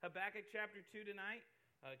Habakkuk chapter 2 tonight.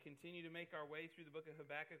 Continue to make our way through the book of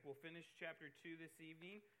Habakkuk. We'll finish chapter 2 this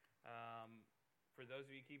evening. For those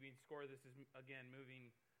of you keeping score, this is, again, moving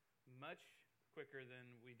much quicker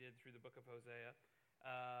than we did through the book of Hosea.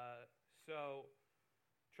 So,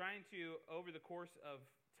 trying to, over the course of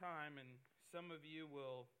time, and some of you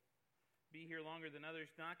will be here longer than others,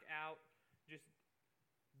 knock out just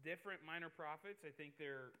different minor prophets. I think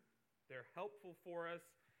they're helpful for us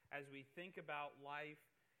as we think about life.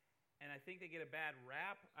 And I think they get a bad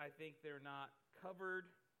rap. I think they're not covered.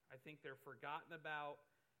 I think they're forgotten about.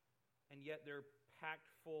 And yet they're packed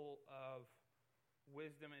full of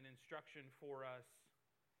wisdom and instruction for us.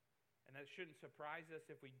 And that shouldn't surprise us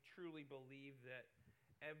if we truly believe that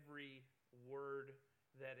every word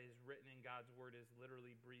that is written in God's word is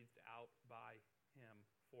literally breathed out by Him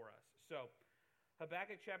for us. So,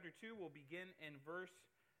 Habakkuk chapter 2 will begin in verse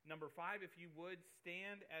number 5. If you would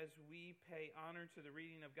stand as we pay honor to the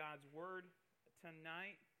reading of God's word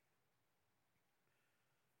tonight.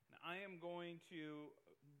 Now, I am going to,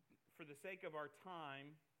 for the sake of our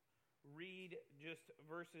time, read just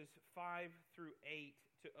verses 5 through 8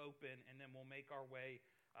 to open, and then we'll make our way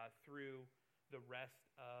through the rest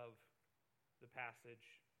of the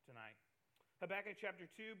passage tonight. Habakkuk chapter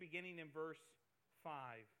 2, beginning in verse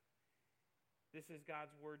 5. This is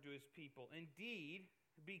God's word to His people. Indeed,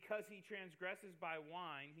 because he transgresses by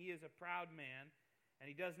wine, he is a proud man, and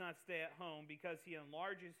he does not stay at home, because he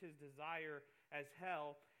enlarges his desire as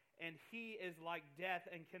hell, and he is like death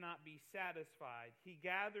and cannot be satisfied. He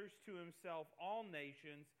gathers to himself all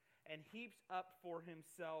nations, and heaps up for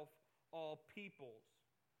himself all peoples.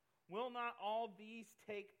 Will not all these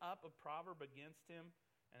take up a proverb against him,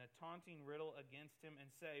 and a taunting riddle against him,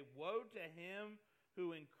 and say, Woe to him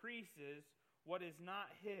who increases what is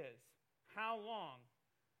not his. How long?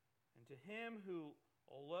 And to him who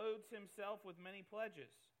loads himself with many pledges.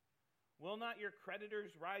 Will not your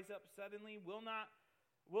creditors rise up suddenly? Will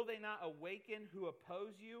they not awaken who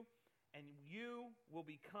oppose you? And you will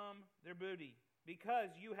become their booty. Because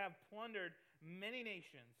you have plundered many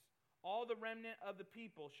nations, all the remnant of the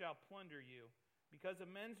people shall plunder you. Because of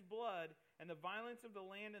men's blood and the violence of the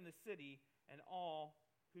land and the city, and all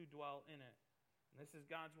who dwell in it. And this is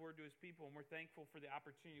God's word to His people, and we're thankful for the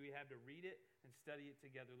opportunity we have to read it and study it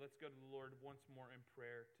together. Let's go to the Lord once more in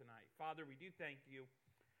prayer tonight. Father, we do thank You.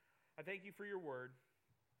 I thank You for Your word.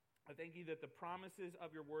 I thank You that the promises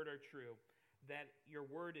of Your word are true, that Your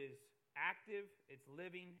word is active, it's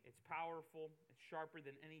living, it's powerful, it's sharper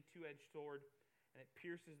than any two-edged sword, and it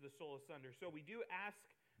pierces the soul asunder. So we do ask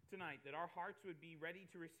tonight that our hearts would be ready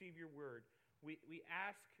to receive Your word. We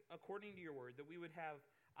ask, according to Your word, that we would have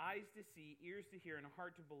eyes to see, ears to hear, and a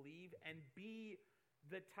heart to believe, and be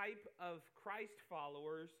the type of Christ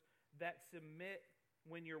followers that submit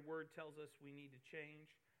when Your word tells us we need to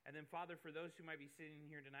change. And then, Father, for those who might be sitting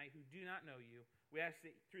here tonight who do not know You, we ask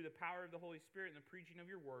that through the power of the Holy Spirit and the preaching of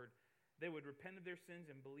Your word, they would repent of their sins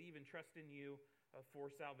and believe and trust in You for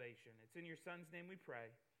salvation. It's in Your Son's name we pray.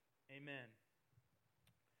 Amen.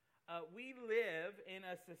 We live in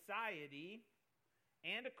a society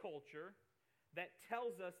and a culture that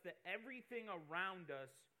tells us that everything around us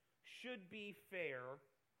should be fair,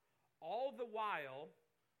 all the while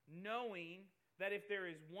knowing that if there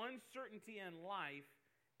is one certainty in life,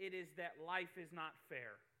 it is that life is not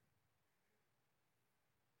fair.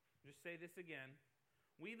 Just say this again.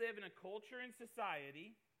 We live in a culture and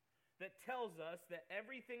society that tells us that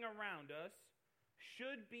everything around us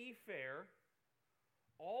should be fair,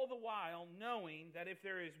 all the while knowing that if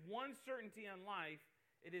there is one certainty in life,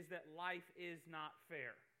 it is that life is not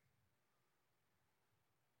fair.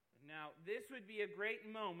 Now, this would be a great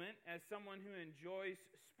moment as someone who enjoys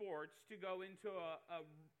sports to go into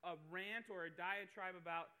a rant or a diatribe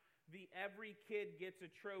about the every kid gets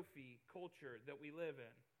a trophy culture that we live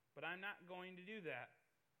in. But I'm not going to do that.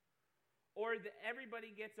 Or the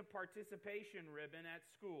everybody gets a participation ribbon at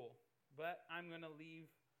school. But I'm going to leave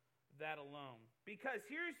that alone. Because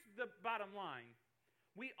here's the bottom line.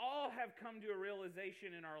 We all have come to a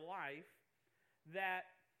realization in our life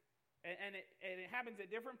that, and it happens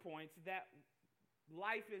at different points, that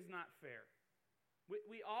life is not fair.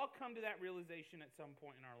 We all come to that realization at some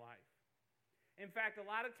point in our life. In fact, a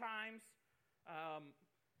lot of times,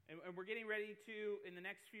 and we're getting ready to, in the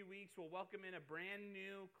next few weeks, we'll welcome in a brand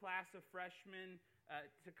new class of freshmen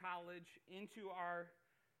to college into our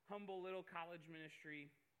humble little college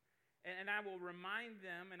ministry. And I will remind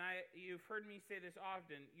them, and you've heard me say this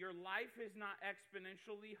often, your life is not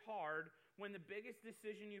exponentially hard when the biggest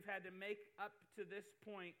decision you've had to make up to this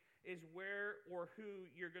point is where or who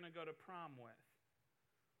you're going to go to prom with.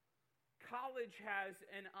 College has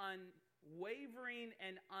an unwavering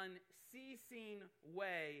and unceasing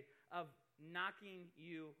way of knocking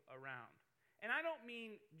you around. And I don't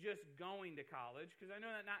mean just going to college, because I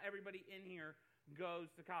know that not everybody in here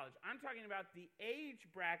goes to college. I'm talking about the age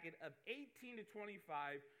bracket of 18 to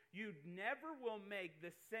 25. You never will make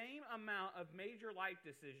the same amount of major life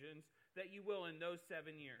decisions that you will in those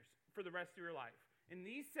 7 years for the rest of your life. In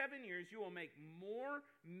these 7 years, you will make more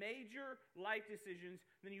major life decisions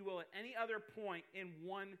than you will at any other point in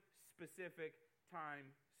one specific time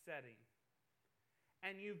setting.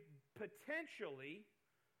 And you've potentially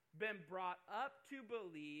been brought up to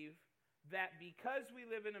believe that because we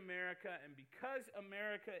live in America and because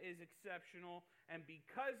America is exceptional and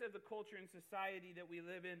because of the culture and society that we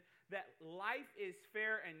live in, that life is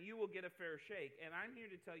fair and you will get a fair shake. And I'm here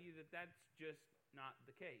to tell you that that's just not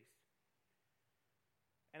the case.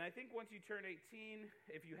 And I think once you turn 18,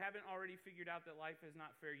 if you haven't already figured out that life is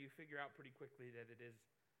not fair, you figure out pretty quickly that it is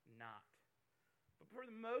not. But for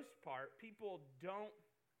the most part, people don't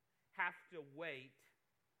have to wait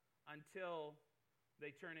until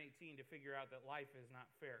they turn 18 to figure out that life is not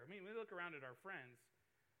fair. I mean, we look around at our friends.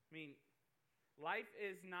 I mean, life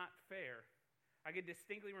is not fair. I could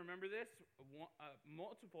distinctly remember this.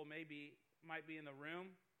 Multiple might be in the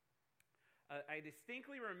room. I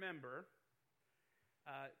distinctly remember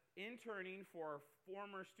interning for our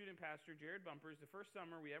former student pastor, Jared Bumpers, the first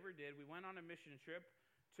summer we ever did. We went on a mission trip,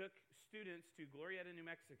 took students to Glorieta, New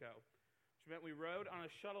Mexico, which meant we rode on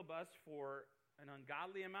a shuttle bus for an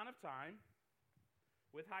ungodly amount of time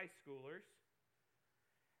with high schoolers.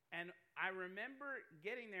 And I remember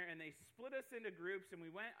getting there, and they split us into groups, and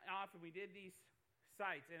we went off and we did these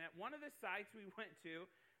sites. And at one of the sites we went to,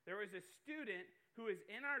 there was a student who was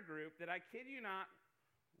in our group that, I kid you not,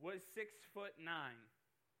 was 6'9".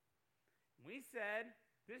 We said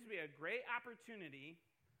this would be a great opportunity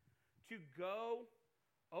to go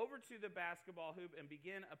over to the basketball hoop and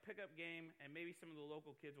begin a pickup game, and maybe some of the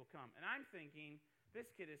local kids will come. And I'm thinking,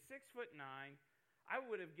 this kid is 6'9". I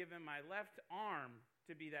would have given my left arm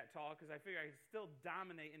to be that tall, because I figured I could still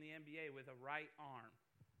dominate in the NBA with a right arm.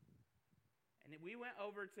 And we went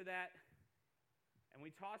over to that, and we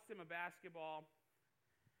tossed him a basketball.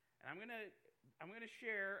 And I'm gonna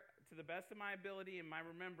share to the best of my ability and my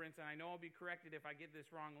remembrance, and I know I'll be corrected if I get this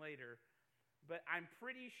wrong later, but I'm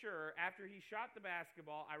pretty sure after he shot the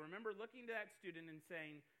basketball, I remember looking to that student and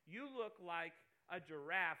saying, "You look like a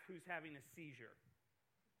giraffe who's having a seizure."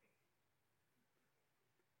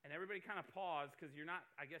 And everybody kind of paused, because you're not,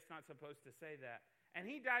 I guess, not supposed to say that. And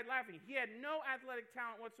he died laughing. He had no athletic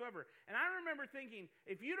talent whatsoever. And I remember thinking,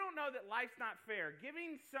 if you don't know that life's not fair,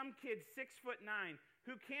 giving some kid 6'9"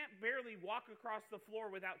 who can't barely walk across the floor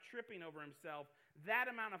without tripping over himself that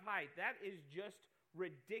amount of height, that is just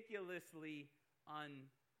ridiculously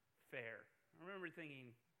unfair. I remember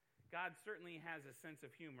thinking, God certainly has a sense of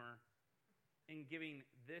humor in giving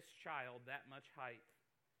this child that much height.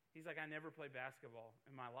 He's like, I never played basketball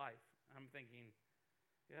in my life. I'm thinking,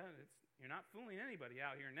 yeah, you're not fooling anybody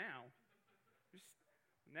out here now. Just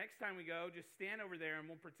next time we go, just stand over there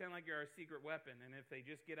and we'll pretend like you're our secret weapon. And if they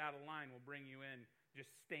just get out of line, we'll bring you in.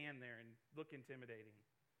 Just stand there and look intimidating.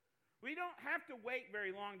 We don't have to wait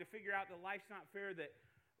very long to figure out that life's not fair, that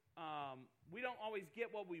we don't always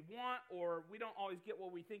get what we want, or we don't always get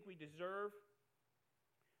what we think we deserve.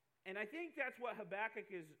 And I think that's what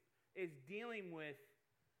Habakkuk is dealing with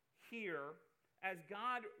here, as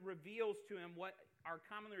God reveals to him what are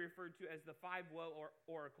commonly referred to as the 5 woe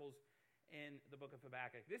oracles in the book of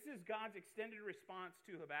Habakkuk. This is God's extended response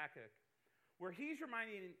to Habakkuk, where he's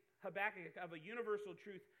reminding Habakkuk of a universal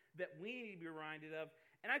truth that we need to be reminded of.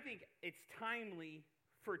 And I think it's timely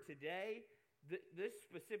for today, this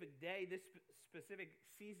specific day, this specific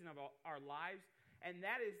season of our lives. And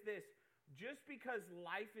that is this: just because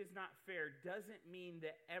life is not fair doesn't mean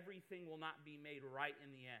that everything will not be made right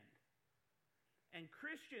in the end. And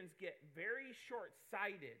Christians get very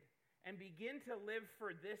short-sighted and begin to live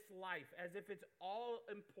for this life as if it's all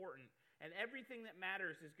important and everything that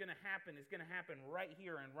matters is going to happen right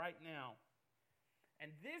here and right now.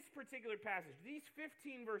 And this particular passage, these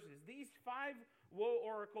 15 verses, these 5 woe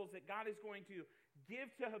oracles that God is going to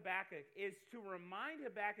give to Habakkuk, is to remind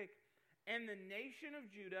Habakkuk and the nation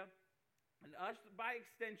of Judah, and us by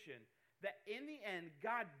extension, that in the end,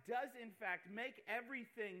 God does in fact make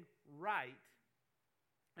everything right.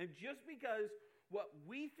 And just because what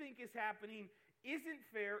we think is happening isn't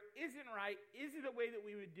fair, isn't right, isn't the way that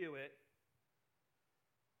we would do it,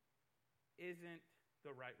 isn't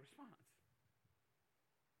the right response.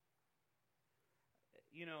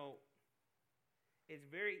 You know, it's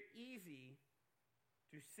very easy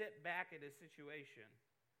to sit back at a situation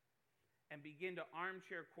and begin to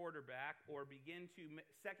armchair quarterback or begin to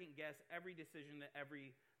second guess every decision that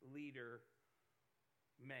every leader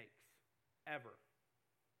makes, ever.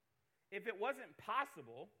 If it wasn't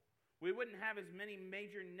possible, we wouldn't have as many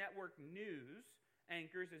major network news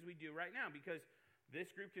anchors as we do right now, because this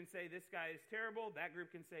group can say this guy is terrible, that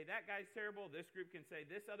group can say that guy's terrible, this group can say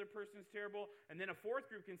this other person's terrible, and then a fourth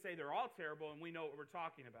group can say they're all terrible and we know what we're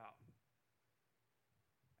talking about.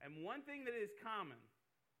 And one thing that is common,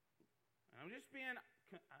 and I'm just being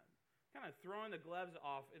kind of throwing the gloves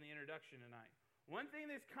off in the introduction tonight. One thing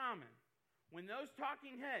that's common, when those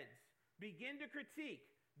talking heads begin to critique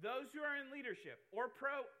those who are in leadership or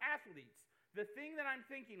pro athletes, the thing that I'm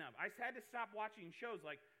thinking of, I had to stop watching shows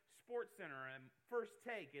like Sports Center and First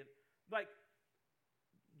Take. You're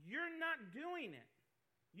not doing it.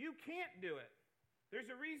 You can't do it. There's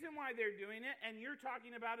a reason why they're doing it, and you're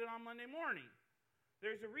talking about it on Monday morning.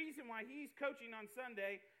 There's a reason why he's coaching on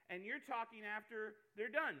Sunday, and you're talking after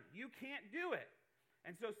they're done. You can't do it.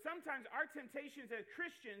 And so sometimes our temptations as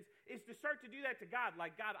Christians is to start to do that to God,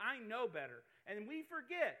 like, God, I know better. And we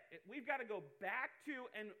forget. We've got to go back to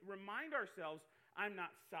and remind ourselves, I'm not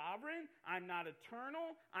sovereign, I'm not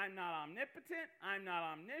eternal, I'm not omnipotent, I'm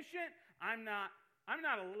not omniscient, I'm not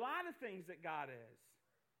a lot of things that God is.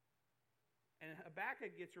 And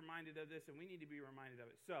Habakkuk gets reminded of this, and we need to be reminded of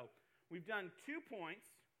it. So we've done 2 points,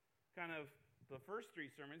 kind of the first 3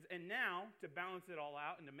 sermons, and now, to balance it all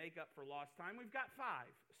out and to make up for lost time, we've got 5.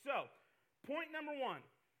 So, point number 1,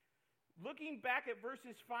 looking back at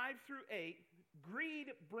verses 5 through 8,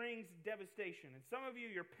 greed brings devastation. And some of you,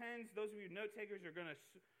 your pens, those of you note takers, are going to,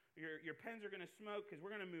 your pens are going to smoke because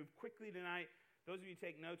we're going to move quickly tonight. Those of you who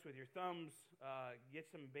take notes with your thumbs, get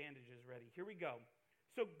some bandages ready. Here we go.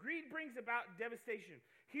 So greed brings about devastation.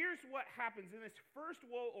 Here's what happens in this first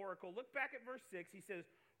woe oracle. Look back at verse 6. He says,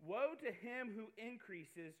 woe to him who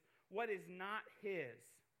increases what is not his.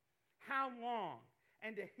 How long?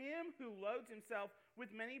 And to him who loads himself with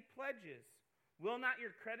many pledges. Will not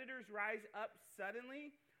your creditors rise up suddenly?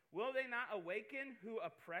 Will they not awaken who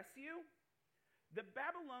oppress you? The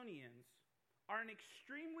Babylonians are an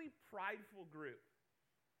extremely prideful group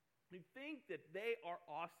who think that they are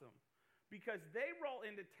awesome because they roll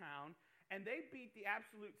into town and they beat the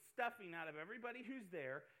absolute stuffing out of everybody who's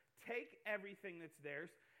there, take everything that's theirs,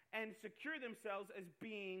 and secure themselves as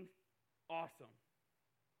being awesome.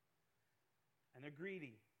 And they're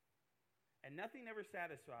greedy. And nothing ever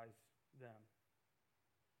satisfies them.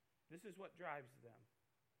 This is what drives them.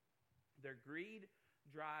 Their greed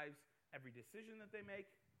drives every decision that they make,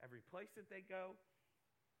 every place that they go,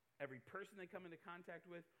 every person they come into contact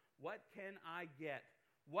with. What can I get?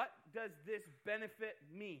 What does this benefit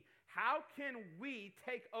me? How can we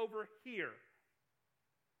take over here?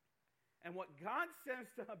 And what God says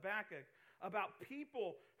to Habakkuk about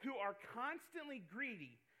people who are constantly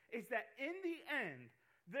greedy is that in the end,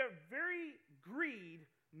 their very greed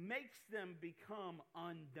makes them become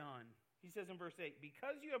undone. He says in verse 8,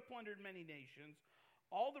 because you have plundered many nations,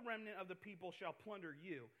 all the remnant of the people shall plunder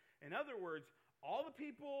you. In other words, all the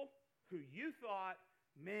people who you thought,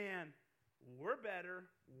 man, we're better,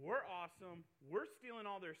 we're awesome, we're stealing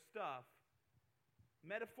all their stuff.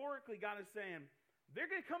 Metaphorically, God is saying, they're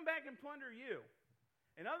going to come back and plunder you.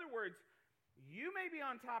 In other words, you may be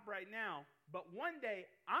on top right now, but one day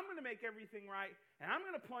I'm going to make everything right, and I'm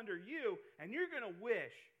going to plunder you, and you're going to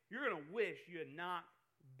wish you had not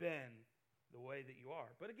been the way that you are.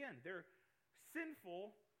 But again, they're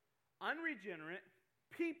sinful, unregenerate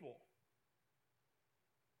people.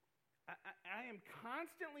 I am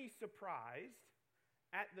constantly surprised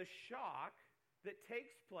at the shock that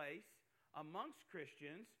takes place amongst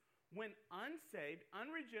Christians when unsaved,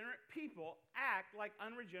 unregenerate people act like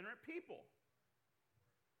unregenerate people.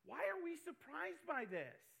 Why are we surprised by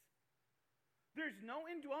this? There's no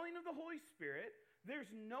indwelling of the Holy Spirit.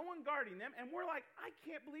 There's no one guarding them. And we're like, I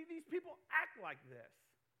can't believe these people act like this.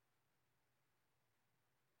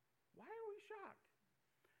 Why are we shocked?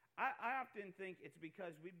 I often think it's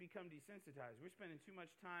because we've become desensitized. We're spending too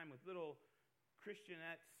much time with little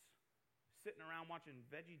Christianettes sitting around watching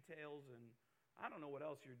Veggie Tales, and I don't know what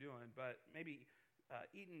else you're doing, but maybe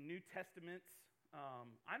eating New Testaments.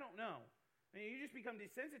 I don't know. I mean, you just become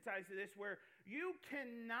desensitized to this where you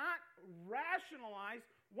cannot rationalize,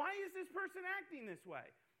 why is this person acting this way?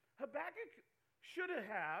 Habakkuk should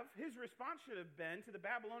have, his response should have been to the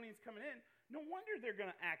Babylonians coming in, no wonder they're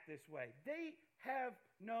going to act this way. They have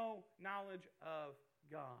no knowledge of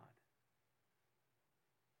God.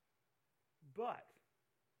 But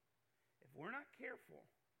if we're not careful,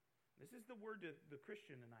 this is the word to the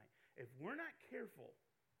Christian tonight, if we're not careful,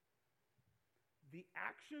 the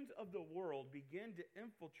actions of the world begin to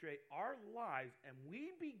infiltrate our lives, and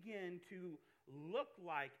we begin to look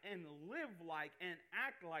like and live like and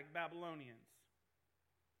act like Babylonians.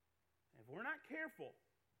 If we're not careful,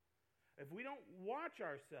 if we don't watch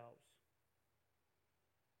ourselves,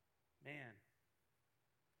 man,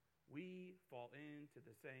 we fall into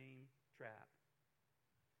the same trap.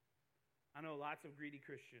 I know lots of greedy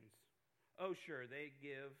Christians. Oh, sure, they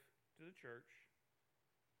give to the church.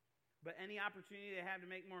 But any opportunity they have to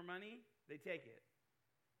make more money, they take it.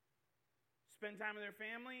 Spend time with their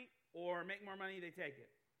family or make more money, they take it.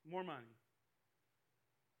 More money.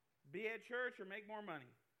 Be at church or make more money.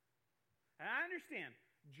 And I understand.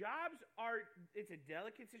 Jobs are, it's a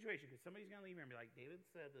delicate situation because somebody's going to leave here and be like, David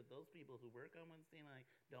said that those people who work on Wednesday night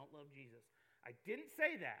don't love Jesus. I didn't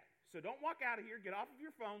say that. So don't walk out of here, get off of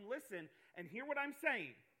your phone, listen, and hear what I'm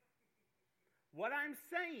saying. What I'm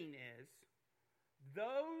saying is,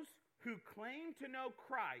 those who claim to know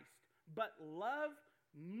Christ but love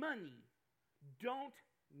money don't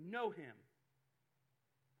know him.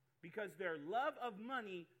 Because their love of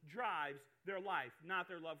money drives their life, not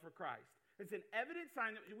their love for Christ. It's an evident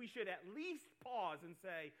sign that we should at least pause and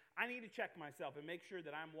say, I need to check myself and make sure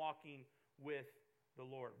that I'm walking with the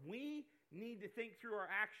Lord. We need to think through our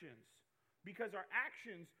actions, because our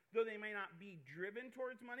actions, though they may not be driven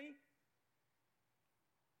towards money,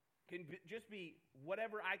 can just be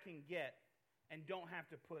whatever I can get and don't have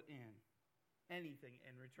to put in anything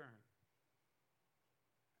in return.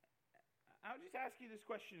 I'll just ask you this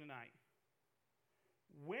question tonight.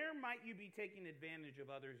 Where might you be taking advantage of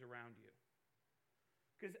others around you?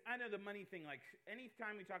 Because I know the money thing, like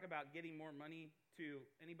anytime we talk about getting more money to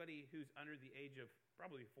anybody who's under the age of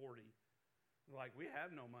probably 40, like, we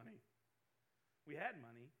have no money. We had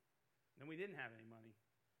money, then we didn't have any money.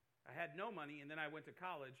 I had no money, and then I went to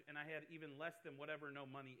college, and I had even less than whatever no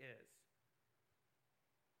money is.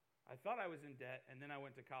 I thought I was in debt, and then I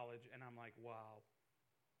went to college, and I'm like, wow.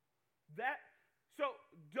 So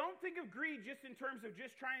don't think of greed just in terms of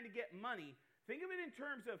just trying to get money. Think of it in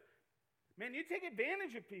terms of, man, you take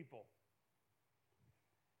advantage of people.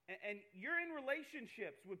 And you're in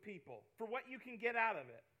relationships with people for what you can get out of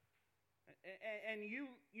it. And you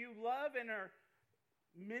love and are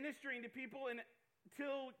ministering to people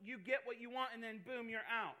until you get what you want, and then boom, you're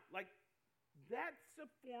out. Like, that's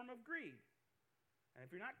a form of greed. And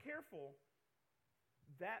if you're not careful,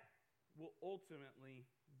 that will ultimately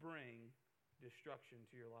bring destruction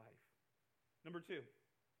to your life. Number 2,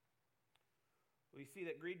 we see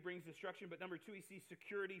that greed brings destruction, but number 2, we see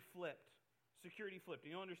security flipped. Security flipped. Do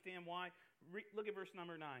you understand why? Look at verse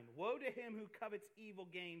number 9. Woe to him who covets evil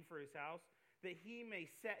gain for his house, that he may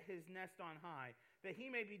set his nest on high, that he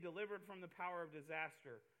may be delivered from the power of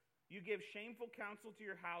disaster. You give shameful counsel to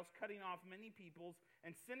your house, cutting off many peoples,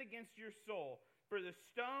 and sin against your soul. For the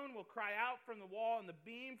stone will cry out from the wall, and the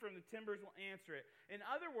beam from the timbers will answer it. In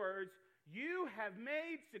other words, you have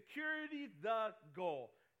made security the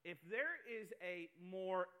goal. If there is a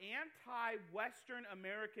more anti-Western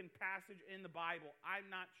American passage in the Bible, I'm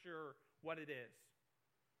not sure what it is.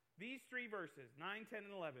 These 3 verses, 9, 10,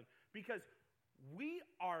 and 11, because we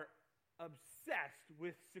are obsessed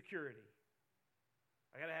with security.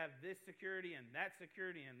 I got to have this security and that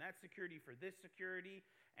security and that security for this security.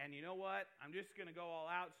 And you know what? I'm just going to go all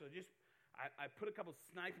out. So I put a couple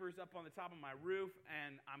snipers up on the top of my roof,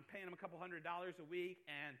 and I'm paying them a couple $100 a week,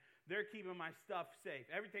 and they're keeping my stuff safe.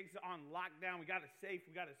 Everything's on lockdown. We got it safe.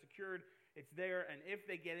 We got it secured. It's there. And if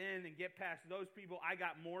they get in and get past those people, I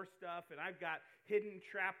got more stuff, and I've got hidden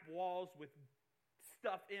trap walls with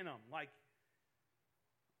stuff in them. Like,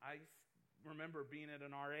 I remember being at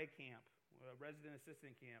an RA camp, a resident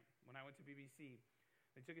assistant camp, when I went to BBC.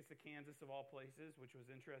 They took us to Kansas, of all places, which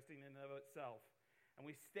was interesting in and of itself. And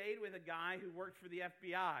we stayed with a guy who worked for the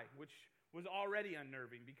FBI, which was already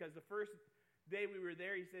unnerving, because the first day we were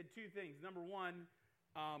there, he said 2 things. Number 1,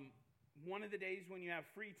 one of the days when you have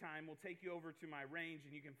free time, we'll take you over to my range,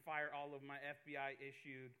 and you can fire all of my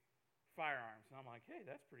FBI-issued firearms. And I'm like, hey,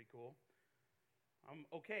 that's pretty cool. I'm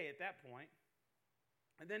okay at that point.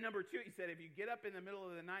 And then number 2, he said, if you get up in the middle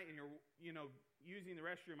of the night and you're, using the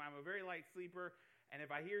restroom, I'm a very light sleeper, and if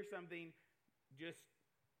I hear something,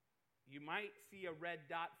 you might see a red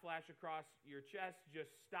dot flash across your chest,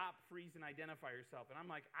 just stop, freeze, and identify yourself. And I'm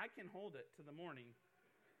like, I can hold it to the morning,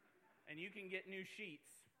 and you can get new sheets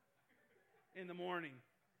in the morning.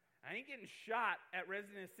 I ain't getting shot at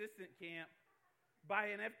resident assistant camp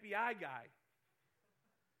by an FBI guy.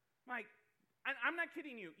 Mike, I'm not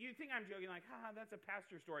kidding you. You think I'm joking, like, that's a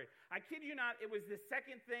pastor story. I kid you not, it was the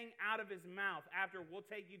second thing out of his mouth after, we'll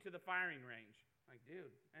take you to the firing range. Like,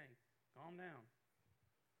 dude, hey, calm down.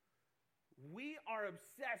 we are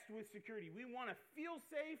obsessed with security. We want to feel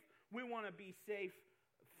safe. We want to be safe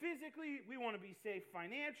physically. We want to be safe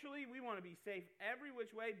financially. We want to be safe every which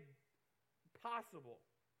way possible.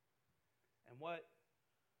 And what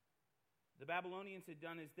the Babylonians had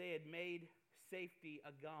done is they had made safety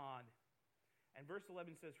a god. And verse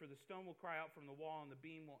 11 says, "For the stone will cry out from the wall, and the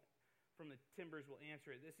beam from the timbers will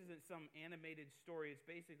answer it." This isn't some animated story. It's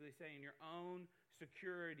basically saying your own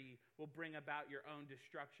security will bring about your own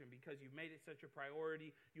destruction because you've made it such a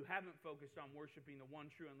priority. You haven't focused on worshiping the one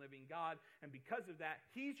true and living God. And because of that,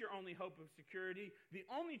 He's your only hope of security. The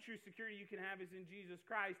only true security you can have is in Jesus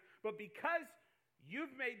Christ. But because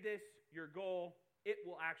you've made this your goal, it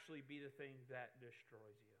will actually be the thing that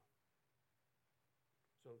destroys you.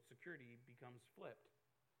 So security becomes flipped.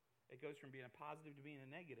 It goes from being a positive to being a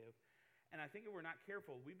negative. And I think if we're not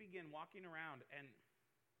careful, we begin walking around, and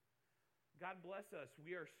God bless us,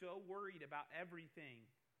 we are so worried about everything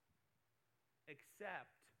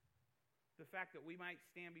except the fact that we might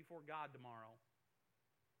stand before God tomorrow.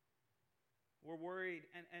 We're worried,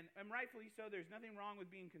 and rightfully so. There's nothing wrong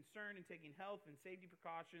with being concerned and taking health and safety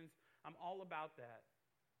precautions. I'm all about that.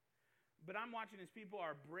 But I'm watching as people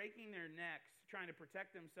are breaking their necks trying to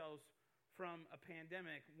protect themselves from a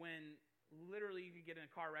pandemic when literally you could get in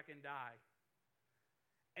a car wreck and die.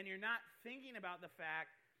 And you're not thinking about the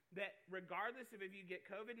fact that regardless of if you get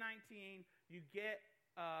COVID-19, you get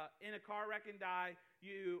in a car wreck and die,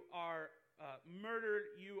 you are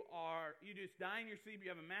murdered, you just die in your sleep, you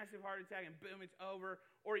have a massive heart attack, and boom, it's over.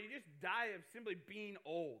 Or you just die of simply being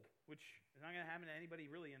old, which is not going to happen to anybody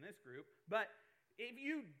really in this group. But if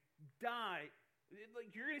you die,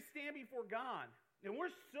 you're going to stand before God. And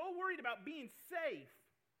we're so worried about being safe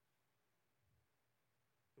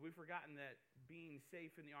that we've forgotten that being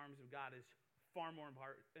safe in the arms of God is far more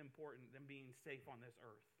important than being safe on this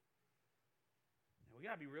earth. And we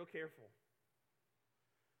got to be real careful.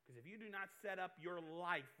 Because if you do not set up your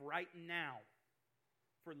life right now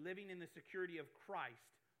for living in the security of Christ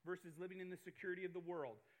versus living in the security of the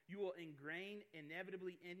world, you will ingrain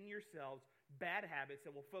inevitably in yourselves bad habits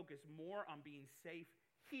that will focus more on being safe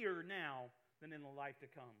here now than in the life to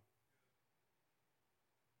come.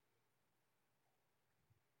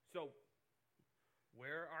 So,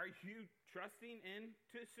 where are you trusting in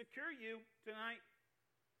to secure you tonight?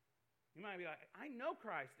 You might be like, I know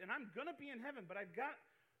Christ, and I'm going to be in heaven, but I've got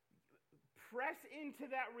to press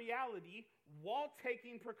into that reality while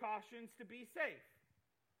taking precautions to be safe.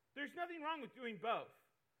 There's nothing wrong with doing both.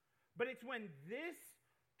 But it's when this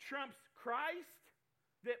trumps Christ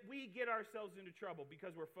that we get ourselves into trouble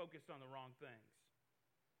because we're focused on the wrong things.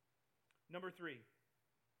 Number 3,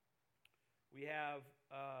 we have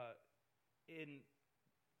in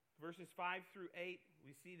verses 5 through 8,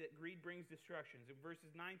 we see that greed brings destructions. In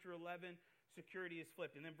verses 9 through 11, security is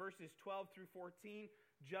flipped. And then verses 12 through 14,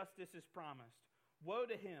 justice is promised. Woe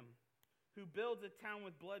to him who builds a town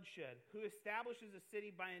with bloodshed, who establishes a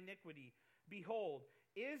city by iniquity. Behold,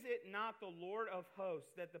 is it not the Lord of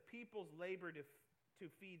hosts that the peoples labor to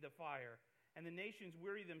feed the fire, and the nations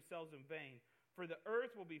weary themselves in vain? For the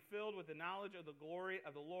earth will be filled with the knowledge of the glory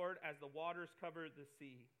of the Lord as the waters cover the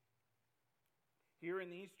sea. Here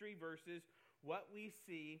in these 3 verses, what we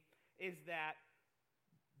see is that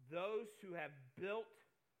those who have built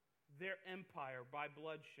their empire by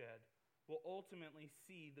bloodshed will ultimately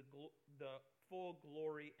see the full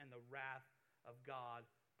glory and the wrath of God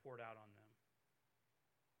poured out on them.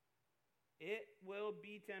 It will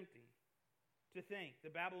be tempting to think the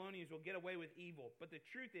Babylonians will get away with evil, but the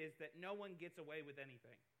truth is that no one gets away with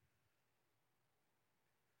anything.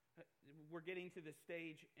 We're getting to the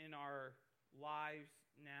stage in our lives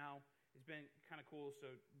now. It's been kind of cool. So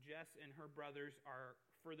Jess and her brothers are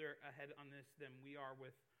further ahead on this than we are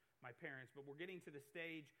with my parents, but we're getting to the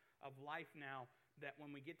stage of life now that when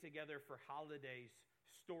we get together for holidays,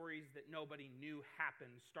 stories that nobody knew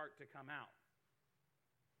happened start to come out.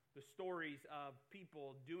 The stories of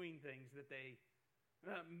people doing things that they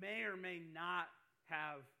may or may not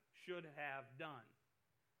should have done.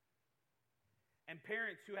 And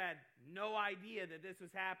parents who had no idea that this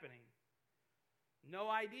was happening.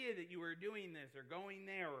 No idea that you were doing this or going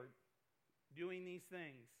there or doing these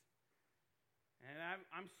things. And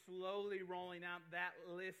I'm slowly rolling out that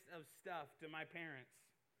list of stuff to my parents,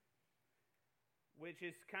 which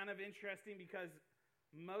is kind of interesting because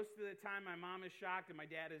most of the time my mom is shocked and my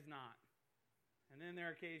dad is not. And then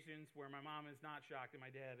there are occasions where my mom is not shocked and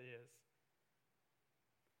my dad is.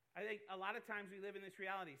 I think a lot of times we live in this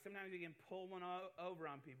reality. Sometimes we can pull one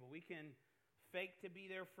over on people. We can fake to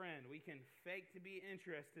be their friend. We can fake to be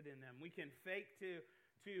interested in them. We can fake to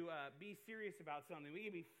be serious about something.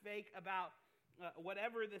 We can be fake about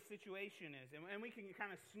whatever the situation is. And we can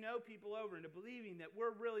kind of snow people over into believing that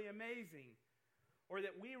we're really amazing, or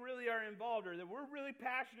that we really are involved, or that we're really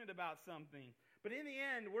passionate about something. But in the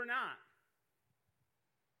end, we're not.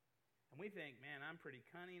 And we think, man, I'm pretty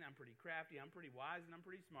cunning, I'm pretty crafty, I'm pretty wise, and I'm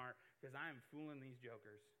pretty smart because I'm fooling these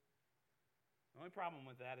jokers. The only problem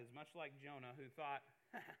with that is much like Jonah, who thought,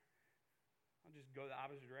 I'll just go the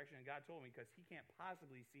opposite direction, and God told me because he can't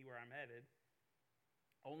possibly see where I'm headed,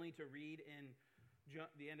 only to read in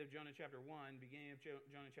the end of Jonah chapter 1, beginning of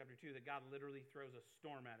Jonah chapter 2, that God literally throws a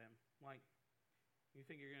storm at him. Like, you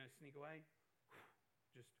think you're going to sneak away?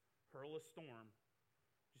 Just hurl a storm.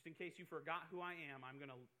 Just in case you forgot who I am, I'm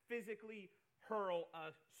going to physically hurl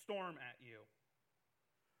a storm at you.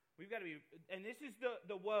 We've got to be, and this is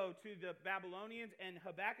the woe to the Babylonians, and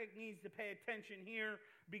Habakkuk needs to pay attention here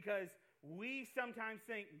because we sometimes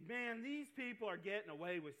think, man, these people are getting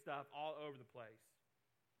away with stuff all over the place.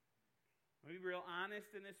 Let me be real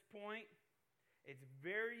honest in this point. It's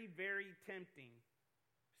very, very tempting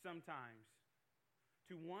sometimes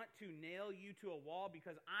to want to nail you to a wall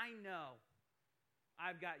because I know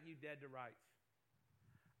I've got you dead to rights.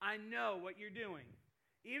 I know what you're doing.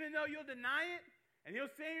 Even though you'll deny it, and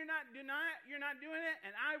you'll say you're not doing it,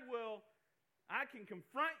 and I can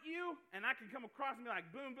confront you, and I can come across and be like,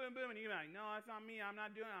 boom, boom, boom, and you're like, no, that's not me, I'm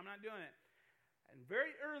not doing it. And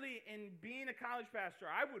very early in being a college pastor,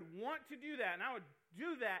 I would want to do that, and I would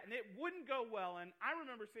do that, and it wouldn't go well. And I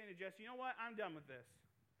remember saying to Jesse, you know what, I'm done with this.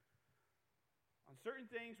 On certain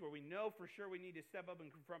things where we know for sure we need to step up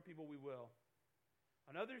and confront people, we will.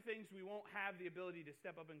 On other things, we won't have the ability to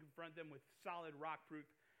step up and confront them with solid, rock-proof,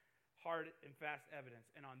 hard and fast evidence.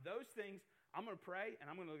 And on those things, I'm going to pray,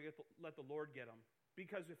 and I'm going to let the Lord get them.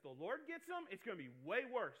 Because if the Lord gets them, it's going to be way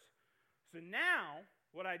worse. So now,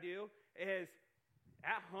 what I do is,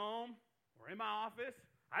 at home or in my office,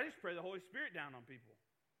 I just pray the Holy Spirit down on people.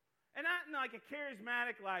 And not in like a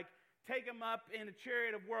charismatic, like, take them up in a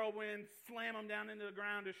chariot of whirlwind, slam them down into the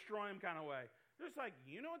ground, destroy them kind of way. Just like,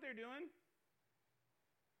 you know what they're doing?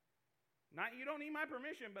 Not, you don't need my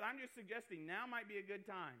permission, but I'm just suggesting now might be a good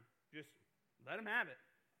time. Just let them have it.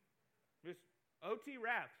 Just OT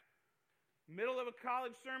wrath. Middle of a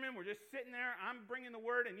college sermon, we're just sitting there, I'm bringing the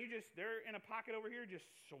word, and they're in a pocket over here, just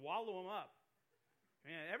swallow them up.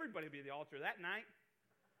 Man, everybody would be at the altar that night.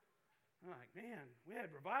 I'm like, man, we had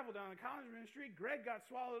revival down in the college ministry. Greg got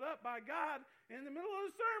swallowed up by God in the middle of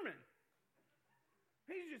the sermon.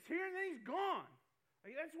 He's just here and then he's gone.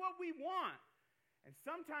 Like, that's what we want. And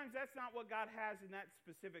sometimes that's not what God has in that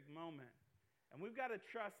specific moment. And we've got to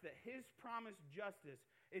trust that his promised justice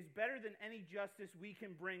is better than any justice we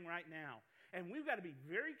can bring right now. And we've got to be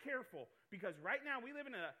very careful because right now we live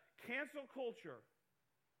in a cancel culture.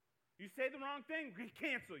 You say the wrong thing, we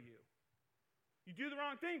cancel you. You do the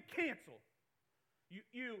wrong thing, cancel.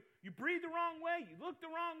 You breathe the wrong way, you look the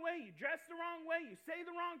wrong way, you dress the wrong way, you say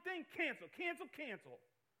the wrong thing, cancel, cancel, cancel.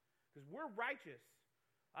 Because we're righteous.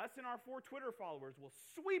 Us and our 4 Twitter followers will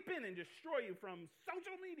sweep in and destroy you from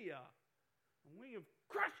social media. And we have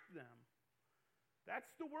crushed them. That's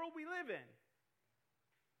the world we live in.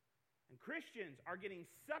 And Christians are getting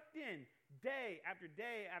sucked in day after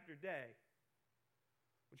day after day.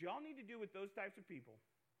 What you all need to do with those types of people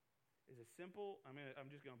is a simple, I'm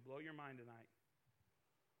just going to blow your mind tonight.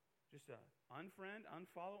 Just unfriend,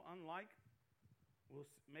 unfollow, unlike will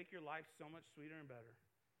make your life so much sweeter and better.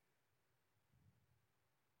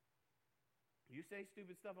 You say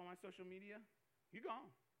stupid stuff on my social media, you're gone.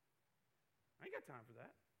 I ain't got time for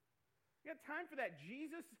that. You got time for that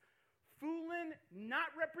Jesus fooling,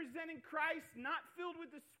 not representing Christ, not filled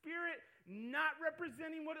with the Spirit, not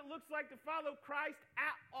representing what it looks like to follow Christ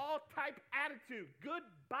at all type attitude.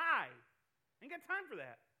 Goodbye. Ain't got time for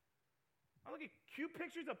that. I look at cute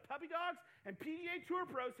pictures of puppy dogs and PGA Tour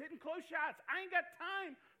pros hitting close shots. I ain't got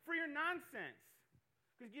time for your nonsense.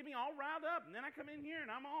 Because you get me all riled up, and then I come in here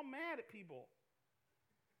and I'm all mad at people.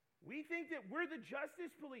 We think that we're the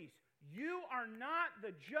justice police. You are not the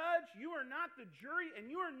judge, you are not the jury, and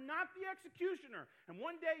you are not the executioner. And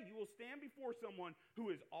one day you will stand before someone who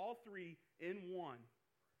is all three in one.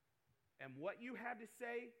 And what you have to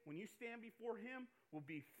say when you stand before him will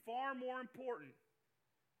be far more important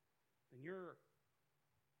than your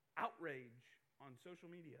outrage on social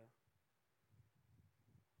media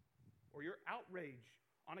or your outrage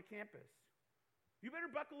on a campus. You better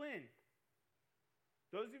buckle in.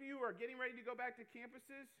 Those of you who are getting ready to go back to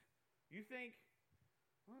campuses, you think,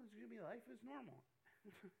 well, it's going to be life as normal.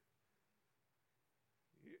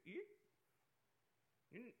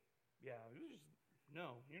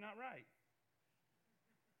 No, you're not right.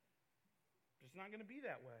 It's not going to be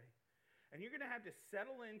that way. And you're going to have to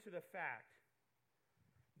settle into the fact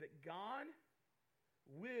that God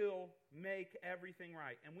will make everything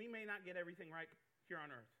right. And we may not get everything right here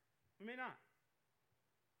on earth. We may not.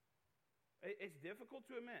 It's difficult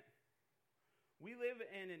to admit. We live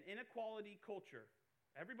in an inequality culture.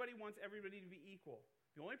 Everybody wants everybody to be equal.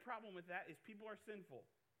 The only problem with that is people are sinful.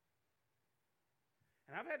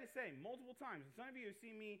 And I've had to say multiple times, and some of you have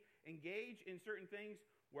seen me engage in certain things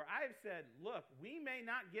where I have said, look, we may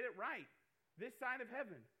not get it right this side of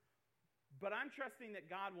heaven, but I'm trusting that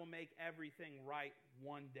God will make everything right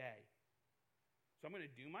one day. So I'm going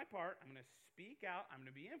to do my part. I'm going to speak out. I'm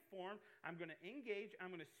going to be informed. I'm going to engage.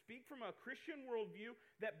 I'm going to speak from a Christian worldview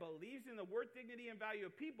that believes in the worth, dignity, and value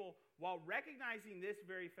of people while recognizing this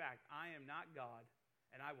very fact. I am not God,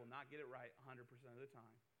 and I will not get it right 100% of the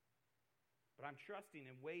time. But I'm trusting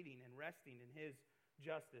and waiting and resting in his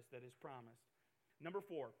justice that is promised. Number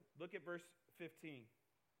 4, look at verse 15.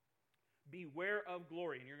 Beware of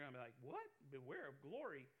glory. And you're going to be like, what? Beware of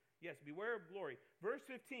glory? Yes, beware of glory. Verse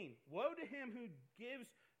 15. Woe to him who gives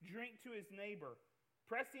drink to his neighbor,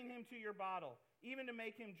 pressing him to your bottle, even to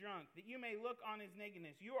make him drunk, that you may look on his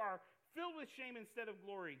nakedness. You are filled with shame instead of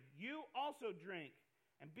glory. You also drink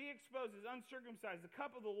and be exposed as uncircumcised. The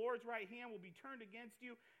cup of the Lord's right hand will be turned against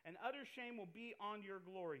you, and utter shame will be on your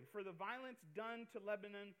glory. For the violence done to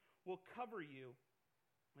Lebanon will cover you,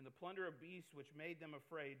 and the plunder of beasts which made them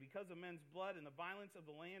afraid, because of men's blood and the violence of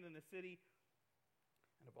the land and the city,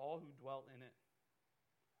 and of all who dwelt in it.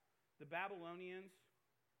 The Babylonians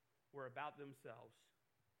were about themselves,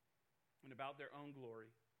 and about their own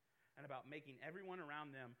glory, and about making everyone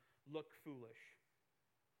around them look foolish,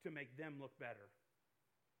 to make them look better.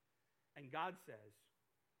 And God says,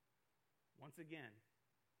 once again,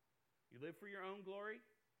 you live for your own glory,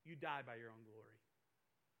 you die by your own glory.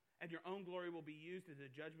 And your own glory will be used as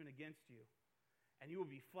a judgment against you. And you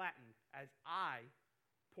will be flattened as I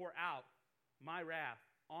pour out my wrath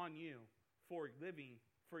on you for living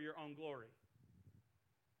for your own glory.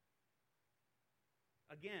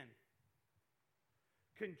 Again,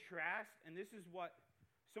 contrast, and this is what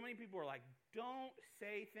so many people are like, don't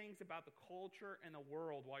say things about the culture and the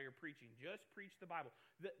world while you're preaching. Just preach the Bible.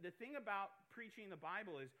 The thing about preaching the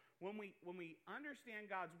Bible is when we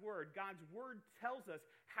understand God's word tells us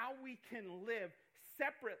how we can live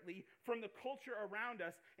separately from the culture around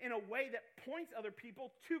us in a way that points other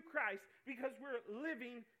people to Christ because we're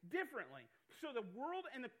living differently. So the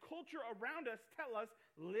world and the culture around us tell us,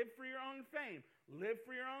 live for your own fame, live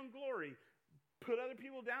for your own glory, put other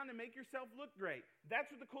people down and make yourself look great. That's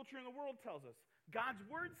what the culture in the world tells us. God's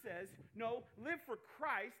word says, no, live for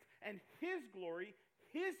Christ and his glory,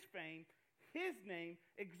 his fame, his name,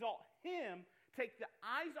 exalt him, take the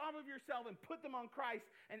eyes off of yourself and put them on Christ.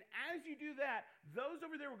 And as you do that, those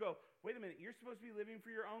over there will go, wait a minute, you're supposed to be living for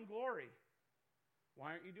your own glory.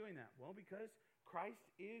 Why aren't you doing that? Well, because Christ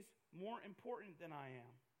is more important than I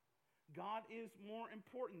am. God is more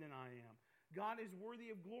important than I am. God is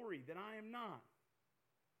worthy of glory that I am not.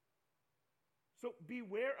 So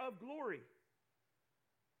beware of glory.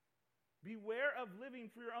 Beware of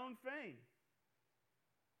living for your own fame.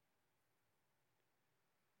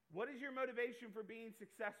 What is your motivation for being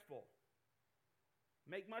successful?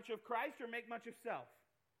 Make much of Christ or make much of self?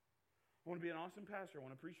 I want to be an awesome pastor. I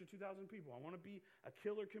want to preach to 2,000 people. I want to be a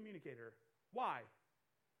killer communicator. Why?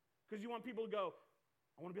 Because you want people to go,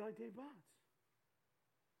 I want to be like Dave Botts.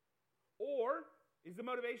 Or is the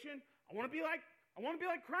motivation, I want to be like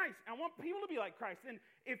Christ. I want people to be like Christ. And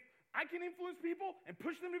if I can influence people and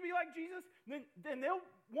push them to be like Jesus, then they'll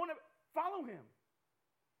want to follow him.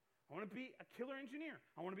 I want to be a killer engineer.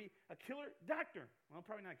 I want to be a killer doctor. Well,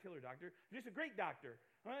 probably not a killer doctor, just a great doctor.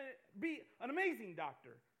 I want to be an amazing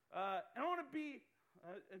doctor. And I want to be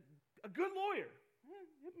a good lawyer.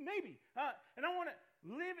 Maybe. And I want to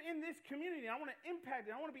live in this community. I want to impact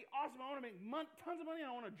it. I want to be awesome. I want to make tons of money.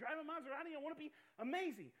 I want to drive a Maserati. I want to be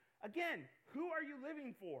amazing. Again, who are you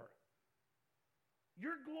living for?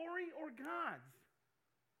 Your glory or God's?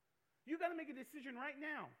 You got to make a decision right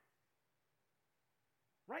now.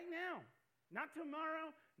 Right now. Not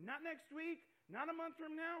tomorrow, not next week, not a month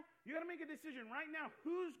from now. You got to make a decision right now.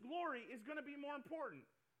 Whose glory is going to be more important?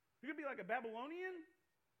 You're going to be like a Babylonian?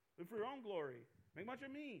 Live for your own glory. Make much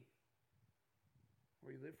of me.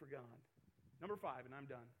 Or you live for God. Number 5, and I'm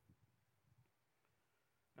done.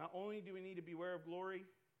 Not only do we need to beware of glory,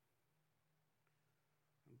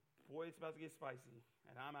 boy, it's about to get spicy,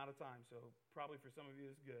 and I'm out of time, so probably for some of you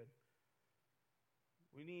it's good.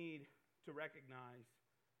 We need to recognize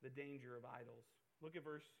the danger of idols. Look at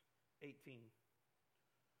verse 18.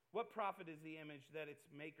 What profit is the image that its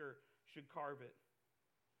maker should carve it?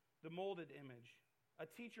 The molded image, a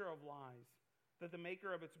teacher of lies, that the maker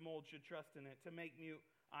of its mold should trust in it, to make mute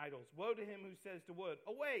idols. Woe to him who says to wood,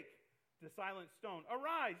 awake, to silent stone,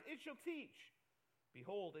 arise, it shall teach.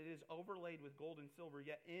 Behold, it is overlaid with gold and silver,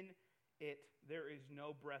 yet in it there is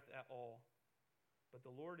no breath at all. But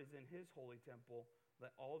the Lord is in his holy temple.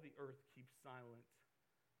 Let all the earth keep silent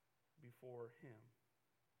before him.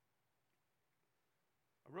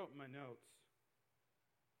 I wrote in my notes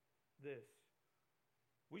this.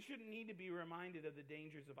 We shouldn't need to be reminded of the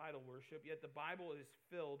dangers of idol worship, yet the Bible is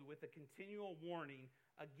filled with a continual warning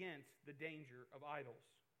against the danger of idols.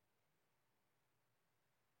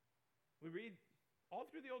 We read all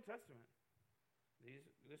through the Old Testament.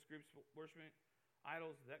 This group's worshiping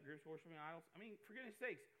idols, that group's worshiping idols. I mean, for goodness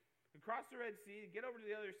sakes, across the Red Sea, get over to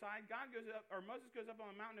the other side. Moses goes up on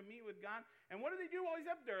the mountain to meet with God. And what do they do while he's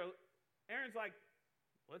up there? Aaron's like,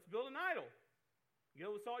 let's build an idol.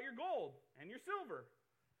 Give us all your gold and your silver.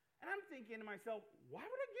 And I'm thinking to myself, why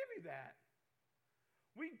would I give you that?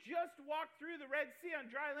 We just walked through the Red Sea on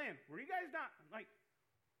dry land. Were you guys not like,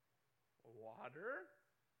 water,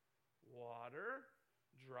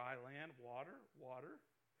 dry land, water,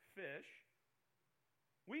 fish.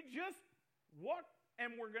 We just walked,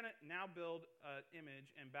 and we're going to now build an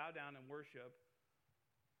image and bow down and worship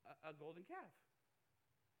a golden calf.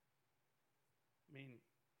 I mean,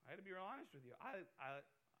 I got to be real honest with you.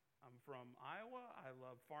 I'm from Iowa. I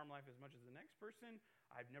love farm life as much as the next person.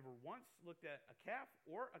 I've never once looked at a calf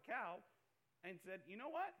or a cow and said, you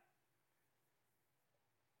know what?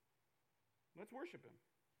 Let's worship him.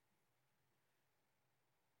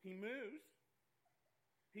 He moves.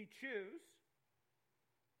 He chews.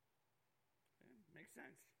 Makes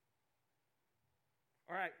sense.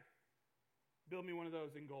 All right. Build me one of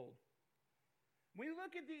those in gold. We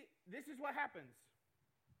look at this is what happens.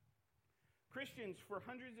 Christians for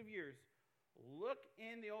hundreds of years look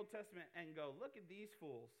in the Old Testament and go, look at these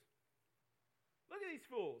fools. Look at these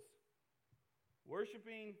fools.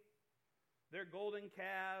 Worshiping their golden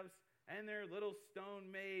calves and their little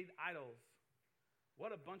stone-made idols.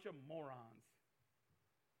 What a bunch of morons.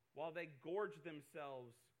 While they gorge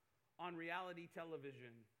themselves on reality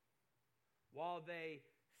television, while they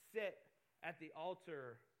sit at the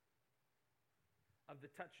altar of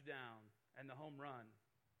the touchdown and the home run,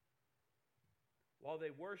 while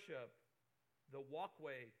they worship the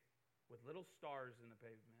walkway with little stars in the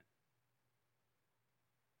pavement,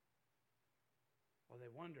 while they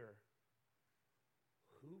wonder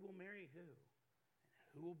who will marry who and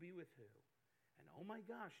who will be with who, and oh my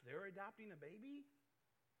gosh, they're adopting a baby?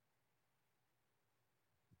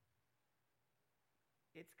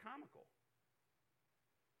 It's comical.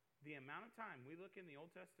 The amount of time we look in the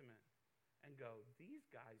Old Testament and go, these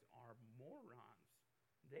guys are morons.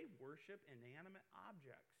 They worship inanimate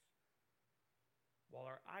objects while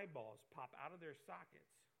our eyeballs pop out of their sockets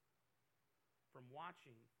from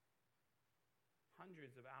watching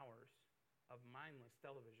hundreds of hours of mindless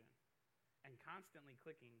television and constantly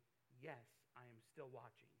clicking, yes, I am still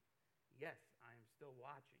watching. Yes, I am still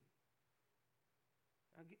watching.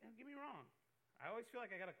 Now, get me wrong. I always feel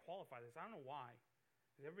like I got to qualify this. I don't know why.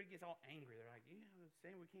 Because everybody gets all angry. They're like,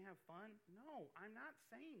 saying we can't have fun? No, I'm not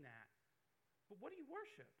saying that. But what do you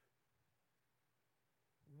worship?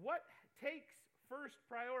 What takes first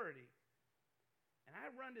priority? And I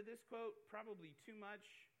run to this quote probably too much.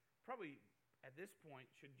 Probably at this point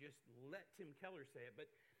should just let Tim Keller say it. But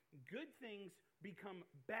good things become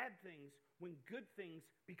bad things when good things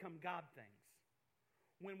become God things.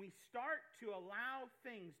 When we start to allow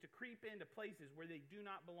things to creep into places where they do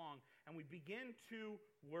not belong and we begin to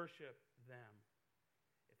worship them.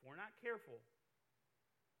 If we're not careful,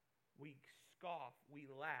 we scoff, we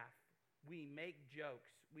laugh, we make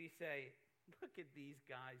jokes. We say, look at these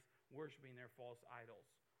guys worshiping their false idols.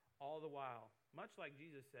 All the while, much like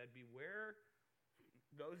Jesus said, beware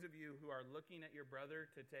those of you who are looking at your brother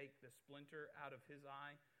to take the splinter out of his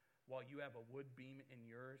eye while you have a wood beam in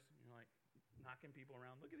yours. You're like knocking people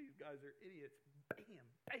around. Look at these guys, they're idiots. Bam,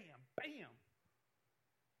 bam, bam.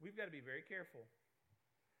 We've got to be very careful.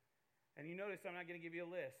 And you notice I'm not going to give you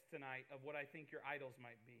a list tonight of what I think your idols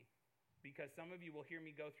might be. Because some of you will hear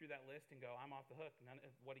me go through that list and go, I'm off the hook. None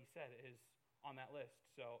of what he said is on that list,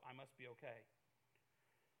 so I must be okay.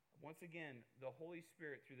 Once again, the Holy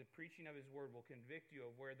Spirit, through the preaching of his word, will convict you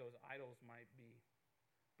of where those idols might be.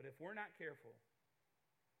 But if we're not careful,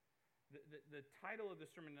 the title of the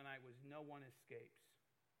sermon tonight was No One Escapes.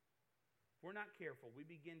 If we're not careful, we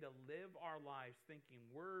begin to live our lives thinking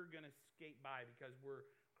we're going to skate by because we're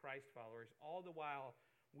Christ followers. All the while,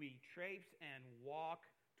 we traipse and walk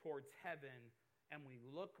towards heaven, and we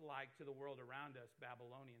look like to the world around us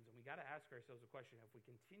Babylonians. And we got to ask ourselves a question. If we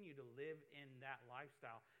continue to live in that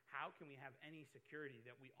lifestyle, how can we have any security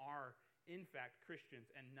that we are in fact, Christians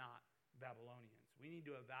and not Babylonians. We need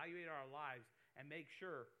to evaluate our lives and make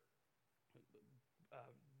sure.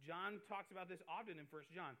 John talks about this often in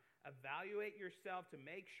 1 John. Evaluate yourself to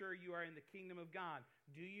make sure you are in the kingdom of God.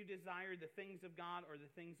 Do you desire the things of God or the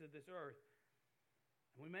things of this earth?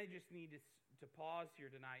 We may just need to pause here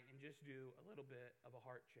tonight and just do a little bit of a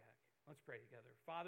heart check. Let's pray together. Father,